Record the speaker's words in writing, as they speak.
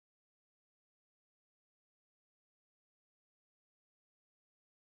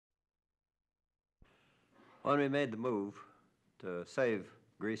When we made the move to save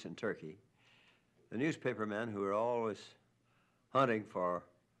Greece and Turkey, the newspapermen who were always hunting for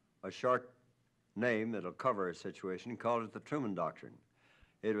a short name that'll cover a situation called it the Truman Doctrine.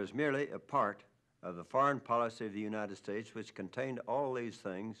 It was merely a part of the foreign policy of the United States which contained all these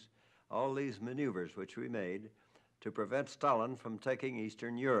things, all these maneuvers which we made to prevent Stalin from taking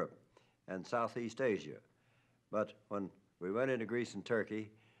Eastern Europe and Southeast Asia. But when we went into Greece and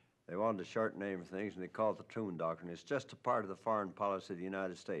Turkey, they wanted a short name of things, and they called it the Truman Doctrine. It's just a part of the foreign policy of the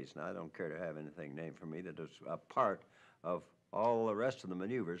United States, and I don't care to have anything named for me that is a part of all the rest of the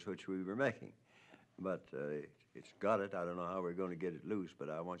maneuvers which we were making. But it's got it. I don't know how we're going to get it loose, but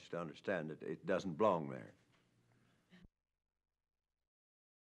I want you to understand that it doesn't belong there.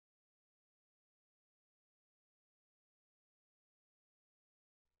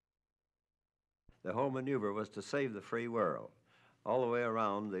 The whole maneuver was to save the free world, all the way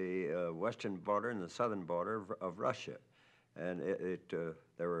around the western border and the southern border of Russia. And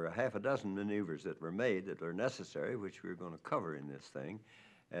there were half a dozen maneuvers that were made that were necessary, which we were going to cover in this thing.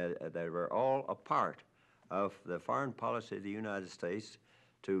 They were all a part of the foreign policy of the United States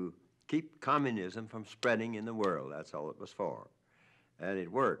to keep communism from spreading in the world. That's all it was for. And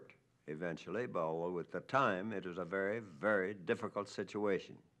it worked eventually, but although at the time it was a very, very difficult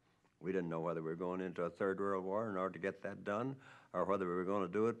situation. We didn't know whether we were going into a third world war in order to get that done, or whether we were going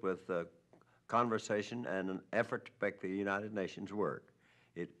to do it with conversation and an effort to make the United Nations work.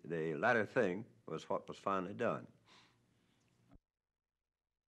 The latter thing was what was finally done.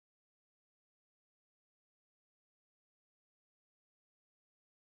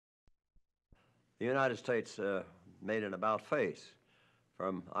 The United States made an about-face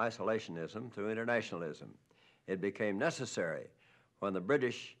from isolationism to internationalism. It became necessary when the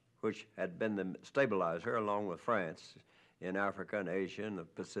British, which had been the stabilizer along with France in Africa and Asia and the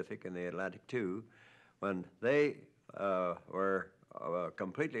Pacific and the Atlantic too, when they were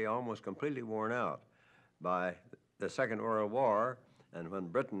almost completely worn out by the Second World War, and when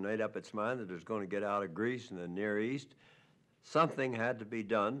Britain made up its mind that it was going to get out of Greece and the Near East, something had to be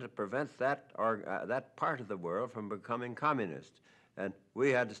done to prevent that part of the world from becoming communist. And we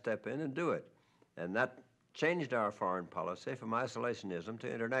had to step in and do it. And that changed our foreign policy from isolationism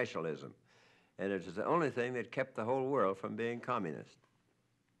to internationalism. And it was the only thing that kept the whole world from being communist.